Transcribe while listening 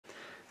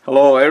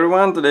Hello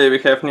everyone, today we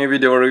have new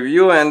video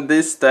review and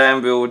this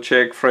time we'll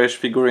check fresh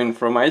figurine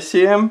from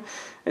ICM.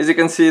 As you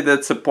can see,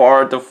 that's a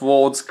part of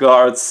Vault's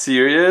Guard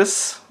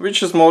series,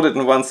 which is molded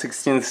in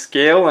 1/16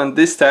 scale, and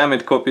this time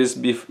it copies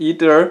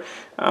Beefeater,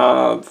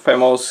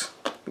 famous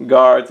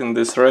guard in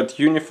this red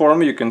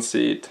uniform. You can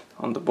see it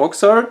on the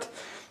box art.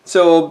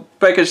 So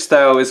package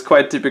style is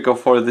quite typical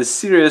for this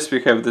series.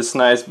 We have this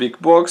nice big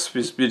box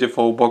with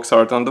beautiful box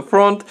art on the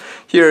front.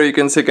 Here you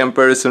can see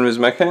comparison with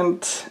my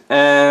hand,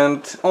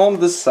 and on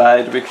the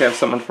side we have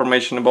some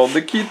information about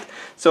the kit.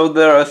 So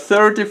there are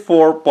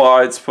 34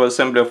 parts for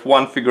assembly of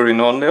one figurine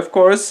only, of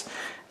course,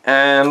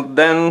 and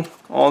then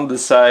on the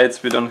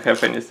sides we don't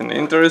have anything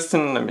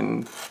interesting, I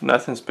mean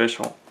nothing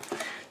special.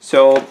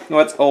 So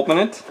let's open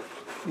it.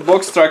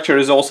 Box structure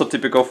is also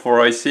typical for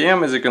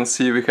ICM. As you can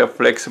see, we have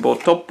flexible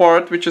top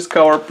part which is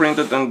color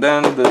printed, and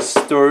then the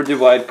sturdy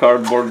white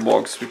cardboard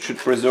box which should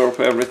preserve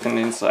everything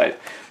inside.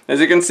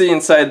 As you can see,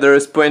 inside there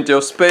is plenty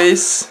of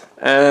space,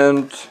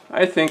 and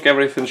I think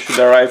everything should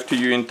arrive to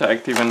you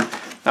intact even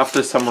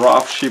after some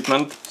rough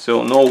shipment,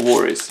 so no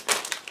worries.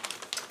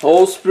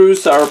 All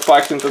sprues are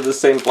packed into the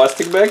same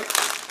plastic bag,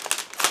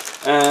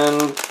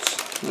 and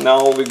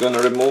now we're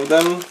gonna remove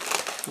them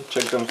and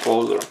check them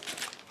closer.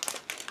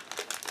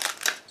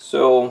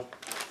 So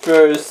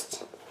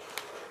first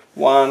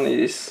one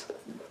is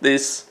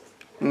this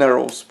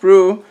narrow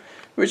sprue,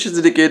 which is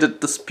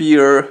dedicated to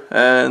spear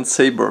and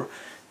saber.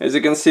 As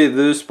you can see,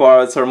 these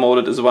parts are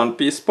molded as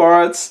one-piece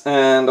parts,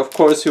 and of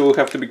course you will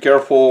have to be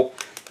careful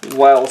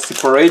while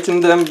separating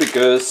them,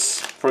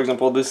 because for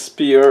example this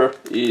spear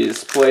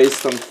is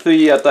placed on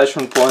 3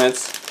 attachment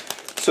points,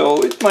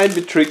 so it might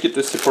be tricky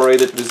to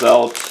separate it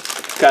without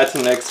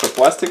cutting extra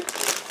plastic,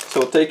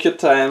 so take your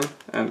time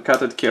and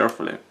cut it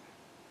carefully.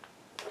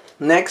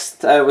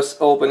 Next, I was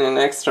opening an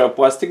extra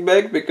plastic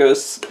bag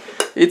because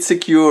it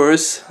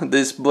secures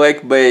this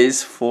black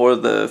base for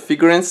the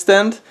figurine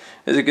stand.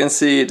 As you can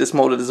see, it is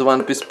molded as a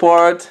one-piece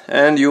part,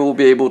 and you will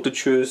be able to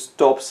choose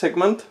top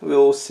segment.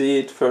 We'll see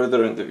it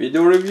further in the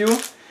video review.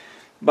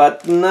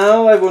 But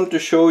now I want to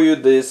show you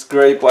this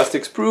gray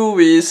plastic sprue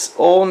with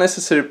all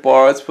necessary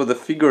parts for the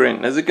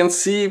figurine. As you can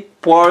see,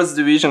 parts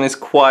division is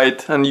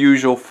quite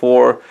unusual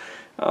for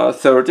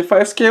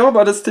 35 scale,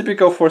 but it's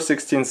typical for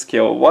 16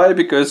 scale. Why?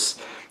 Because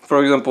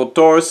for example,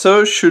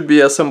 torso should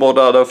be assembled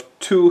out of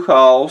 2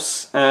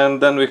 halves, and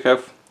then we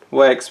have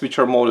legs which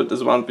are molded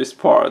as one-piece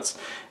parts,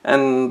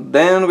 and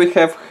then we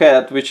have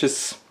head which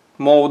is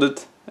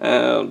molded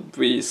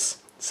with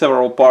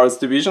several parts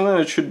division, and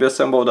it should be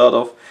assembled out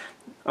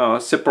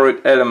of separate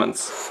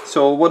elements.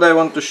 So what I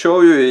want to show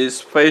you is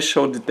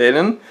facial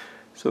detailing.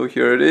 So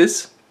here it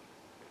is.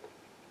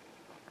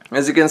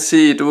 As you can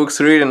see, it looks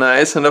really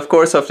nice, and of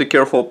course after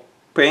careful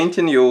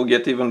painting you will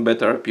get even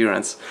better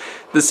appearance.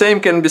 The same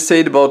can be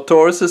said about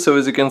torso. So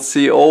as you can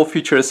see, all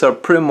features are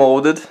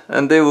pre-molded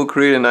and they look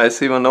really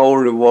nice. Even all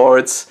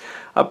rewards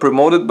are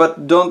pre-molded,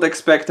 but don't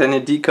expect any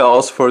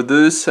decals for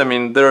this. I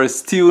mean, they're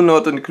still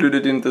not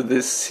included into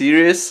this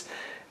series,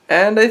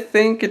 and I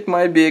think it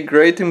might be a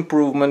great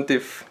improvement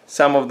if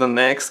some of the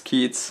next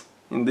kits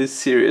in this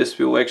series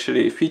will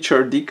actually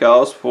feature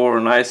decals for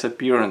a nice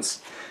appearance.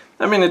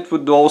 I mean, it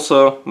would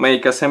also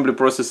make assembly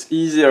process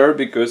easier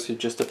because you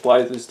just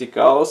apply these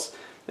decals,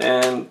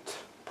 and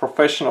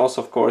professionals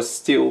of course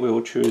still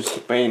will choose to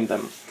paint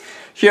them.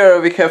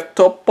 Here we have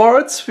top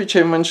parts, which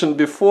I mentioned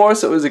before.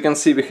 So as you can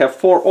see, we have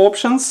 4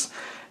 options,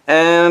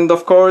 and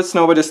of course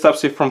nobody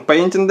stops you from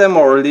painting them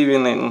or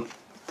leaving in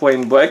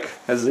plain black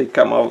as they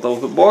come out of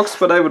the box,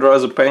 but I would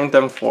rather paint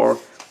them for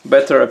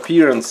better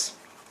appearance.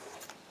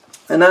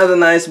 Another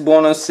nice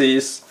bonus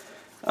is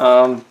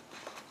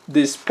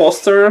this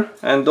poster,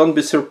 and don't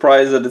be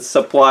surprised that it's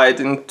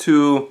supplied in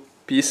 2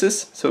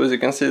 pieces. So as you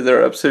can see,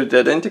 they're absolutely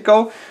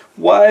identical.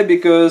 Why?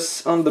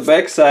 Because on the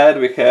back side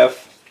we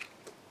have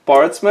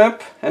parts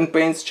map and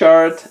paints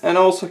chart, and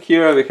also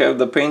here we have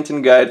the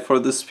painting guide for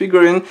this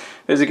figurine.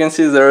 As you can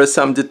see, there are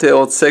some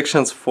detailed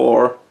sections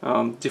for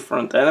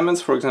different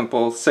elements, for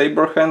example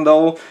saber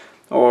handle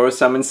or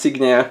some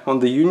insignia on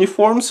the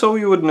uniform, so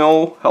you would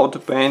know how to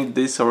paint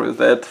this or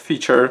that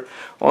feature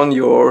on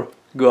your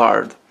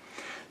guard.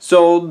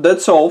 So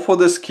that's all for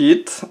this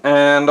kit,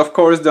 and of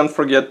course don't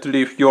forget to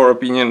leave your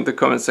opinion in the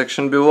comment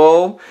section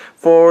below.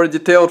 For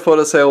detailed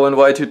photos I will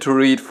invite you to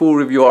read full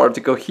review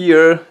article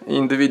here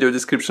in the video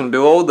description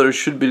below. There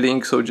should be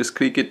links, so just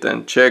click it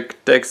and check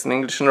text in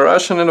English and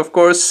Russian, and of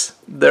course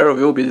there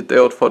will be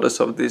detailed photos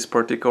of this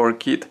particular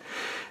kit.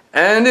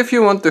 And if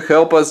you want to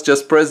help us,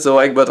 just press the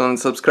like button and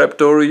subscribe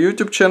to our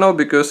YouTube channel,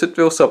 because it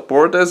will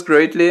support us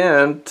greatly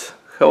and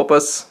help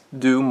us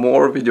do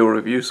more video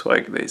reviews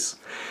like this.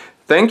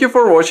 Thank you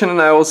for watching,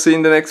 and I will see you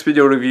in the next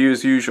video review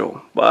as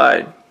usual.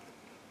 Bye!